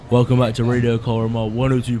Welcome back to Radio Ramah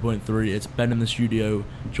 102.3. It's Ben in the studio,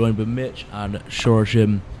 joined by Mitch and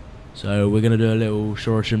Shorashim. So we're going to do a little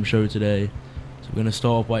Shorashim show today. So we're going to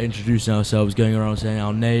start off by introducing ourselves, going around saying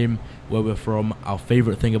our name, where we're from, our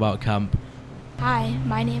favourite thing about camp. Hi,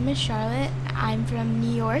 my name is Charlotte. I'm from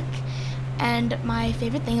New York, and my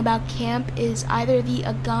favorite thing about camp is either the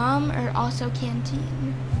agam or also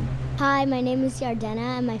canteen. Hi, my name is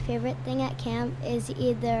Yardena, and my favorite thing at camp is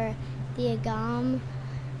either the agam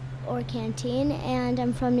or canteen, and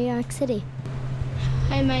I'm from New York City.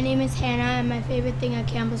 Hi, my name is Hannah, and my favorite thing at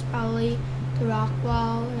camp is probably the rock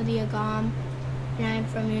wall or the agam, and I'm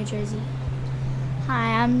from New Jersey.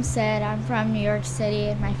 Hi, I'm Sid. I'm from New York City,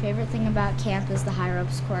 and my favorite thing about camp is the high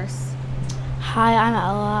ropes course. Hi, I'm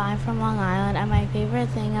Ella. I'm from Long Island, and my favorite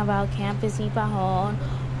thing about camp is Nipahon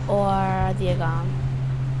or the agam.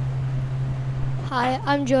 Hi,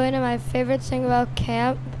 I'm Julian, and my favorite thing about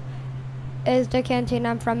camp is the canteen.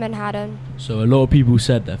 I'm from Manhattan. So a lot of people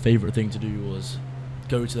said their favourite thing to do was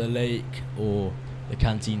go to the lake or the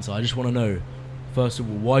canteen. So I just want to know, first of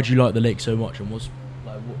all, why do you like the lake so much, and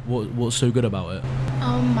what's so good about it?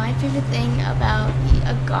 My favorite thing about the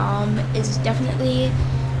agam is definitely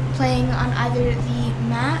playing on either the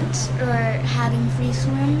mat or having free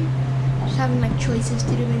swim. Just having like choices to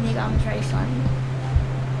do in the agam is very fun.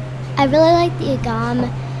 I really like the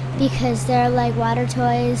agam because they're like water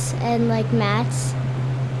toys and like mats.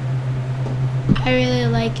 I really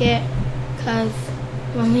like it because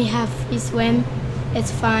when we have free swim,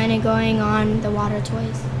 it's fun and going on the water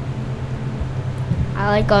toys. I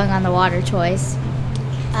like going on the water toys.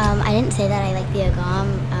 I didn't say that I like the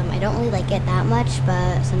agam. I don't really like it that much,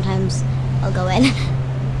 but sometimes I'll go in.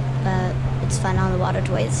 But it's fun on the water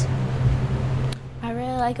toys. I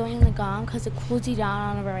really like going in the agam because it cools you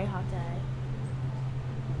down on a very hot day.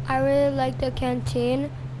 I really like the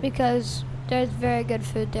canteen because there's very good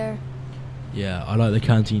food there. Yeah, I like the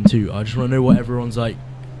canteen too. I just want to know what everyone's like,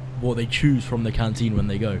 what they choose from the canteen when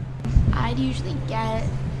they go. I'd usually get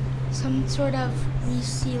some sort of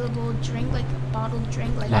resealable drink, like a bottled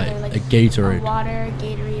drink, like either like a Gatorade, a water,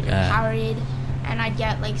 Gatorade, or Powerade, and I'd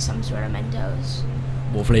get like some sort of Mentos.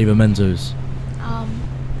 What flavour Mentos?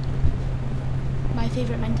 My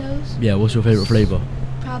favorite Mentos? Yeah, what's your favourite flavour?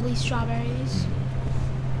 Probably strawberries.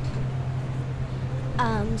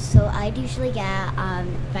 So I'd usually get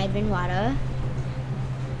vitamin water,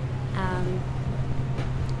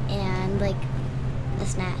 and like a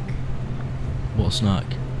snack. What snack?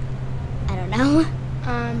 I don't know.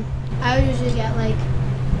 I would usually get like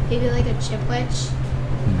maybe like a chipwich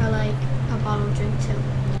or like a bottled drink too.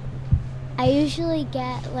 I usually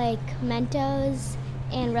get like Mentos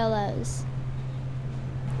and Rillos.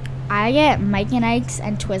 I get Mike and Ike's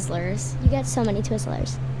and Twizzlers. You get so many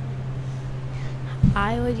Twizzlers.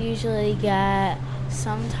 I would usually get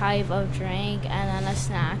some type of drink and then a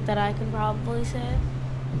snack that I could probably say.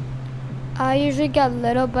 I usually get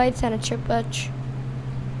Little Bites and a chipwich.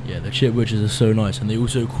 Yeah, the chipwiches are so nice, and they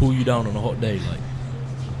also cool you down on a hot day.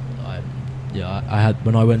 I had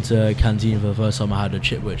when I went to canteen for the first time, I had a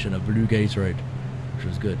chipwich and a blue Gatorade, which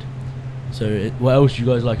was good. So, what else do you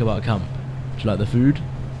guys like about camp? Do you like the food?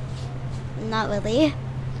 Not really.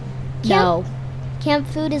 No. Camp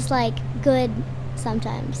food is like good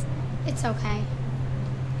sometimes. It's okay.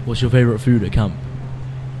 What's your favourite food at camp?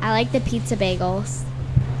 I like the pizza bagels.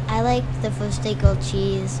 I like the first day grilled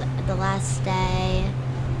cheese, the last day.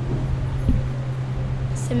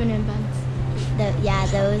 Cinnamon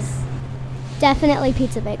buns. Those. Definitely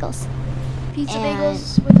pizza bagels. Pizza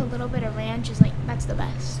bagels with a little bit of ranch is like, that's the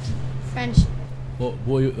best. French. What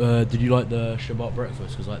did you like the Shabbat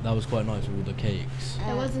breakfast? Because that was quite nice with all the cakes.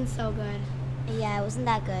 It wasn't so good. Yeah, it wasn't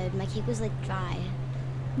that good. My cake was like dry.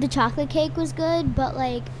 The chocolate cake was good, but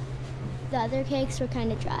like the other cakes were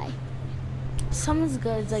kind of dry. Some is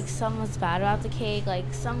good, like some was bad about the cake.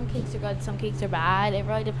 Like some cakes are good, some cakes are bad. It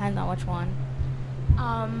really depends on which one.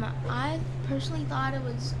 I personally thought it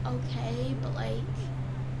was okay, but like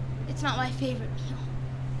it's not my favorite meal.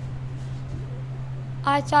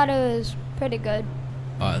 I thought it was pretty good.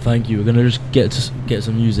 Alright, thank you. We're gonna just get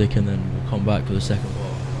some music and then we'll come back for the second part.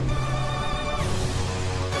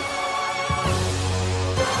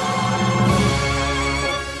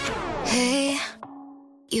 Hey,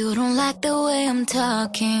 you don't like the way I'm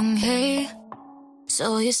talking, hey?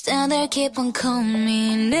 So you stand there, keep on calling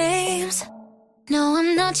me names. No,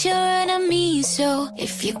 I'm not your enemy, so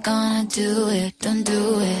if you're gonna do it, don't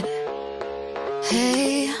do it.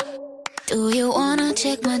 Hey, do you wanna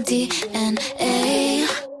check my DNA?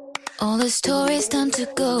 All the stories time to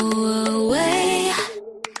go away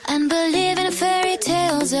and believe in fairy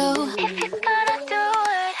tales, oh. If you're gonna do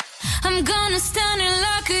it, I'm gonna stand and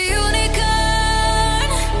lock you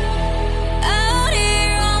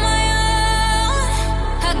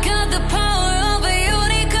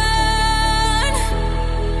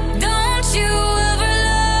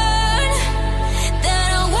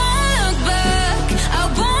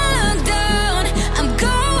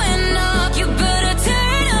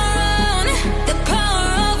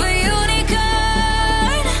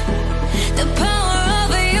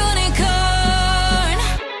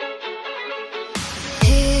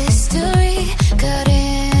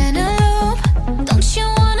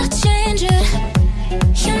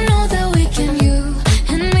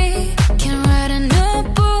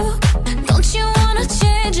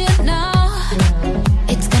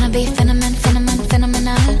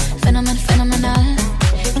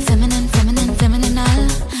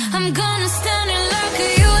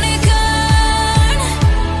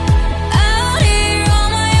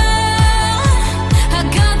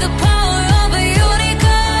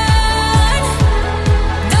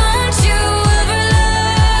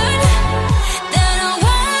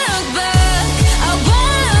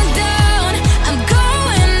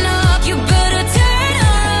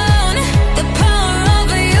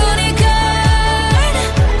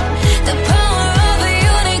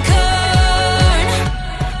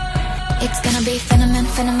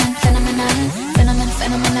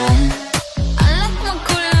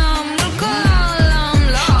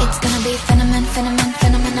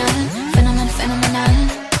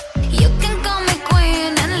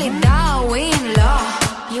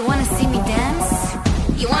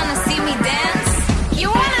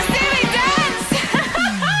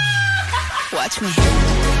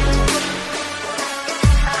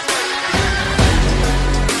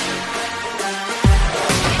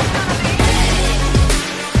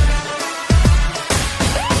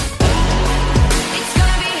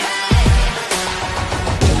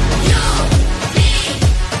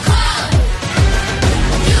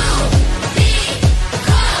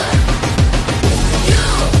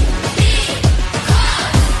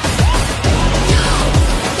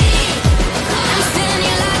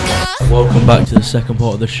welcome back to the second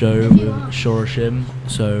part of the show with Shorashim.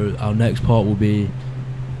 So our next part will be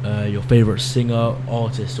your favourite singer,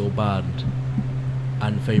 artist or band,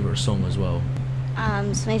 and favourite song as well.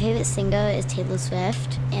 So my favorite singer is Taylor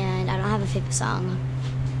Swift, and I don't have a favorite song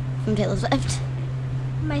from Taylor Swift.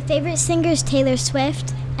 My favorite singer is Taylor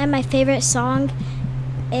Swift, and my favorite song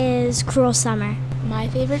is Cruel Summer. My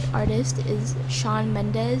favorite artist is Shawn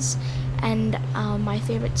Mendes, and my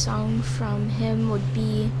favorite song from him would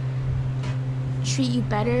be Treat You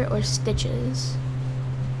Better or Stitches.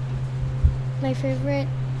 My favorite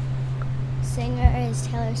singer is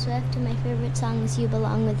Taylor Swift, and my favorite song is You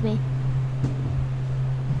Belong With Me.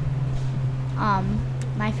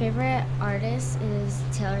 My favorite artist is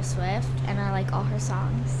Taylor Swift, and I like all her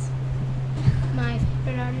songs. My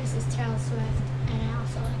favorite artist is Taylor Swift, and I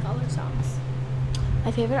also like all her songs.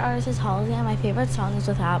 My favorite artist is Halsey, and my favorite song is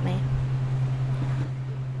Without Me.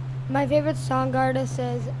 My favorite song artist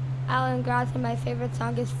is Alan Grath, and my favorite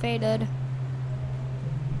song is Faded.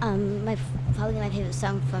 Probably my favorite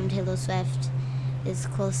song from Taylor Swift is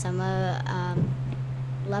Cruel Summer,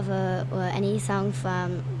 Lover, or any song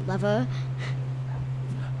from Lover.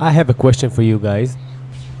 I have a question for you guys.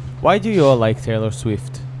 Why do you all like Taylor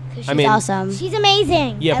Swift? Because she's I mean, awesome. She's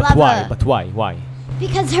amazing. Yeah, I but love why? her. But why? Why?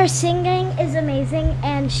 Because her singing is amazing,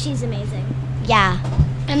 and she's amazing. Yeah.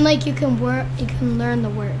 And like you can learn the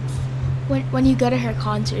words. When you go to her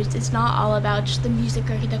concerts, it's not all about just the music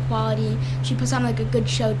or the quality. She puts on like a good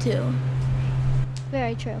show too.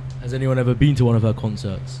 Very true. Has anyone ever been to one of her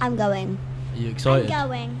concerts? I'm going. Are you excited? I'm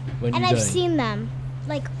going. When And you I've going? seen them,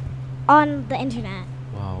 like, on the internet.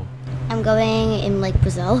 Wow. I'm going in like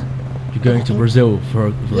Brazil. You're going to Brazil for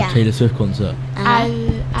a Yeah. Taylor Swift concert?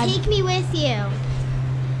 Take me with you.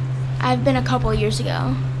 I've been a couple years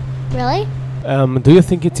ago. Really? Do you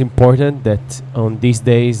think it's important that on these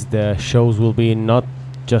days the shows will be not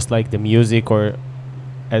just like the music, or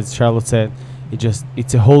as Charlotte said,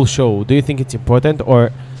 it's a whole show? Do you think it's important,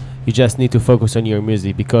 or you just need to focus on your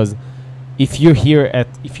music? Because if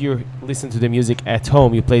you listen to the music at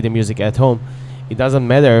home, you play the music at home, it doesn't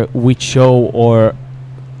matter which show or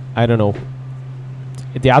I don't know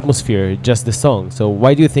the atmosphere, just the song. So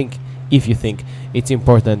why do you think, if you think it's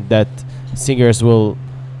important that singers will,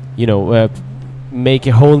 make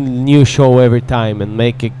a whole new show every time and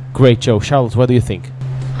make a great show? Charlotte, what do you think?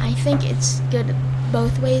 I think it's good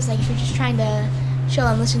both ways. Like if you're just trying to chill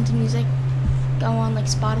and listen to music, go on like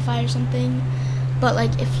Spotify or something. But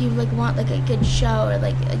like if you like want like a good show or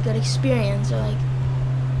like a good experience or like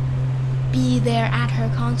be there at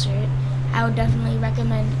her concert, I would definitely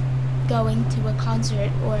recommend going to a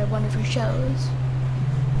concert or one of her shows.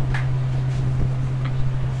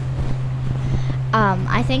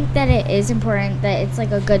 I think that it is important that it's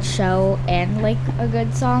like a good show and like a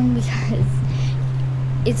good song, because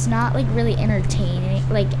it's not like really entertaining.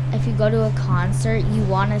 Like if you go to a concert, you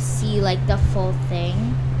want to see like the full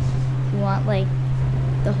thing. You want like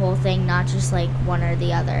the whole thing, not just like one or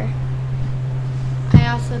the other. I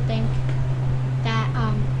also think that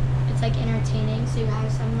it's like entertaining, so you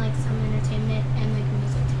have some entertainment and like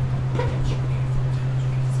music.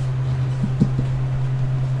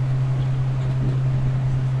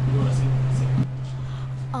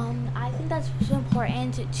 I think that's so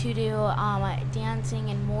important to do dancing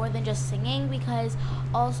and more than just singing, because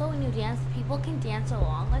also when you dance, people can dance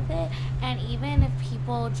along with it, and even if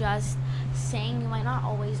people just sing, you might not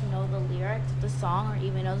always know the lyrics of the song or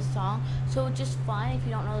even know the song, so it's just fun. If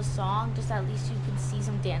you don't know the song, just at least you can see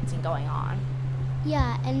some dancing going on.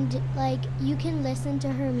 Yeah, and like you can listen to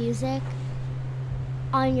her music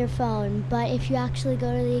on your phone, but if you actually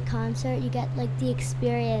go to the concert, you get like the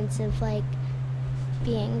experience of like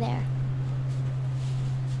being there.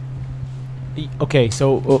 Okay,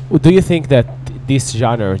 so do you think that this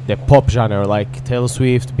genre, the pop genre, like Taylor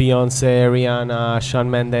Swift, Beyonce, Rihanna,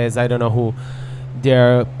 Shawn Mendes, I don't know who,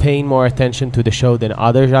 they're paying more attention to the show than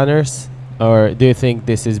other genres? Or do you think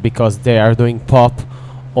this is because they are doing pop,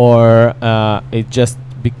 or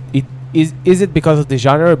is it because of the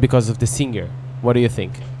genre or because of the singer? What do you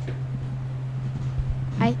think?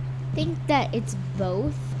 I think that it's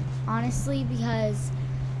both, honestly, because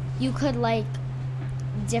you could like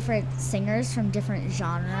different singers from different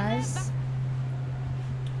genres.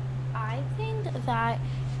 I think that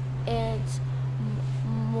it's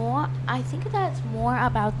more. I think that's more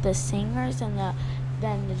about the singers than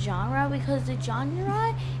the genre, because the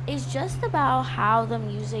genre is just about how the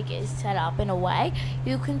music is set up. In a way,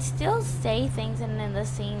 you can still say things in the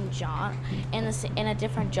same genre, in a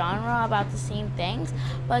different genre about the same things,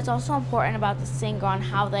 but it's also important about the singer on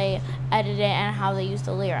how they edit it and how they use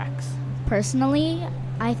the lyrics. Personally,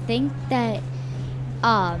 I think that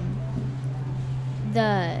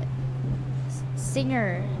the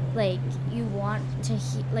singer, like you want to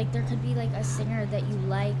like there could be like a singer that you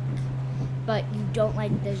like, but you don't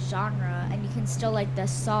like the genre, and you can still like the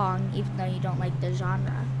song even though you don't like the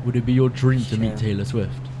genre. Would it be your dream to meet Taylor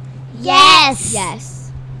Swift? Yes.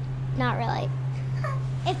 Yes. Not really.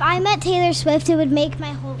 If I met Taylor Swift, it would make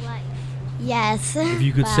my whole life. Yes. If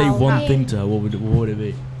you could say one thing to her, what would it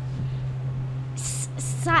be?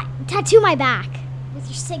 Tattoo my back with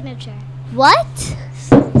your signature. What?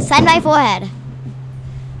 Sign my forehead.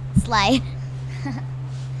 Slay.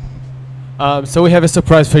 So we have a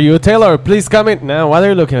surprise for you, Taylor. Please come in now. What are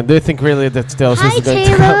you looking at? Do you think really that Taylor Swift is going to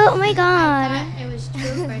come? Taylor. Oh my God. It was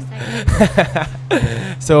true for a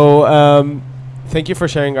second. So, thank you for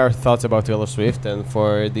sharing our thoughts about Taylor Swift and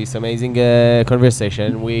for this amazing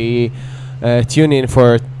conversation. We tune in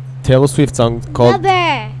for Taylor Swift song called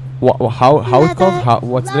Lover. How it's called?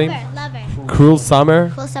 What's the name? Lover. Cruel Summer.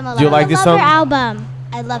 Cruel Summer. Do you like this Lover song? album.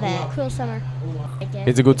 I love it. Cruel Summer.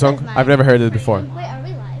 It's a good song. I've never heard it before. Wait, are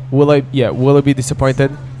we live? Will I be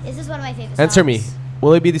disappointed? Is this one of my favorite songs? Answer me.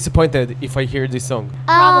 Will I be disappointed if I hear this song?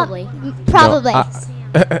 Probably. Probably. No,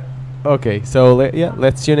 okay, so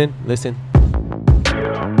let's tune in. Listen.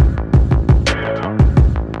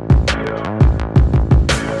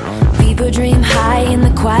 People dream high in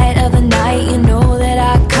the quiet of the night. You know that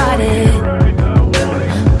I caught it.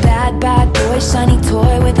 Bad boy, shiny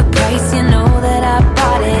toy with a price. You know that I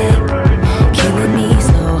bought it. Killing me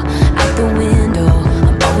slow out the window.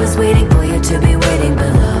 I'm always waiting for you to be waiting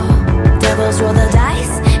below. Devils roll the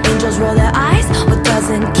dice, angels roll their eyes. What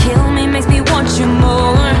doesn't kill me makes me want you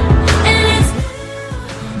more. And it's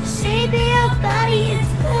the shape of your body is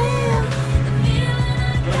blue. The feeling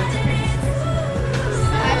I got in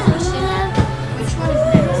Which one is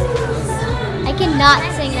next? I cannot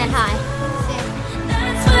sing that high.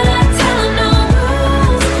 That's what I tell 'em, no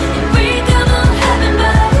rules. Unbreakable heaven,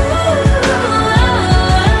 but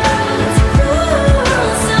it's a cruel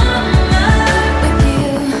summer with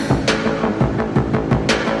you.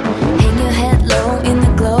 Hang your head low in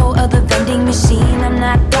the glow of the vending machine. I'm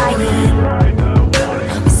not dying.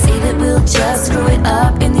 We say that we'll just screw it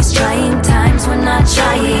up in these trying times. We're not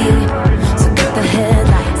trying. So cut the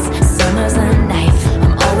headlights. Summer's a knife.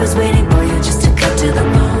 I'm always waiting for you just to cut to the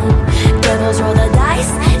bone. Devils roll the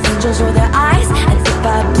dice, angels roll their eyes, and if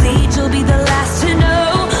I bleed, you'll be the last to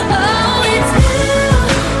know. Oh, it's blue,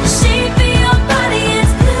 the shape of your body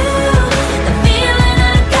is blue, the feeling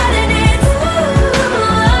I got in it's blue.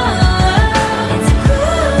 It's a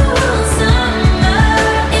cruel summer,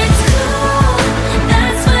 it's cool.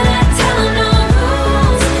 That's what I tell 'em, no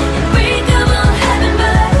rules. Unbreakable heaven,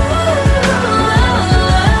 but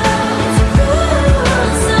it's a cruel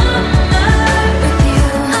summer with you.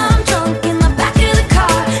 I'm drunk in the back of the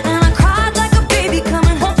car, and I cried like a baby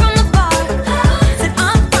coming home from the bar. Said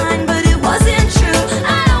I'm fine, but it wasn't true.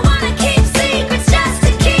 I don't wanna keep secrets just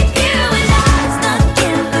to keep you. And I snuck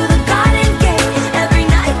in through the garden gate every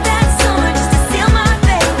night that summer just to seal my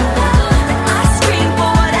fate. And I scream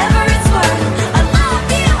for whatever it's worth. I love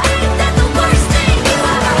you, ain't that the worst thing you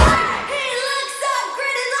ever heard? He looks so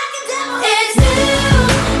gritty like a devil. It's blue,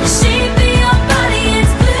 the shape of your body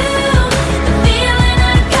is blue, the feeling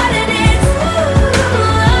I got in it's blue.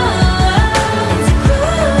 It's a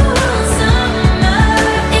cruel summer,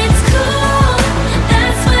 it's cool.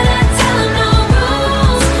 That's what I tell 'em, no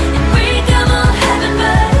rules. Unbreakable heaven,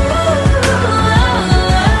 but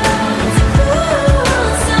it's a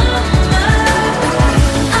cruel summer.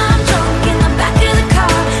 I'm drunk in the back of the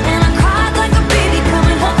car, and I cried like a baby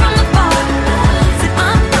coming home from the bar. Said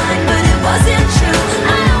I'm fine, but it wasn't true.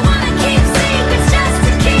 I don't wanna keep secrets just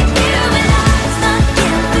to keep you. And I snuck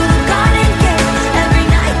in through the garden gate every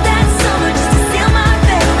night that summer just to seal my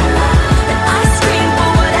fate. And I scream for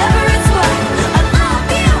whatever it's worth. I love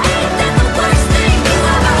you, ain't that the worst thing you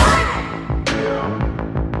ever heard?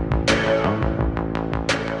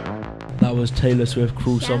 That was Taylor Swift,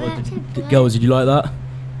 Cruel Summer. out to Blake. Girls, did you like that?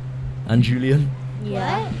 And Julian?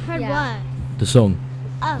 Yeah. Heard what? The song.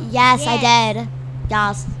 Oh. Yes, I did.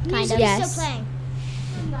 Yes, kind Music of. is Yes. still playing.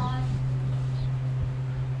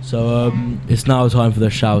 So it's now time for the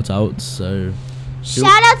shout outs. So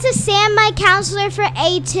Shout out to Sam, my counselor for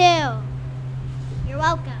A2. You're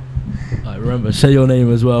welcome. remember, say your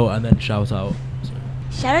name as well and then shout out. So,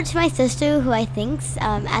 Shout out to my sister, who I think's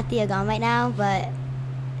at the Agam right now, but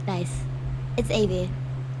nice. It's Avi.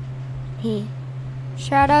 He.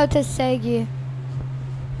 Shout out to Segi.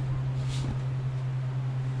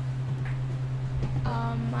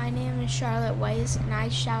 My name is Charlotte Weiss, and I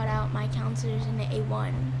shout out my counselors in the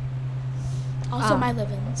A1. Also, my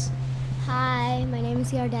live-ins. Hi, my name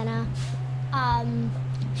is Yardena.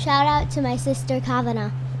 Shout out to my sister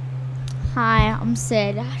Kavana. Hi, I'm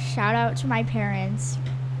Sid. Shout out to my parents.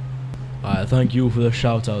 Alright, thank you all for the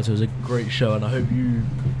shout outs. It was a great show, and I hope you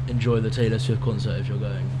enjoy the Taylor Swift concert if you're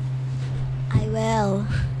going. I will.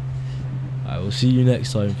 Alright, we'll see you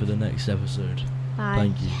next time for the next episode. Bye.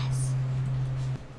 Thank you.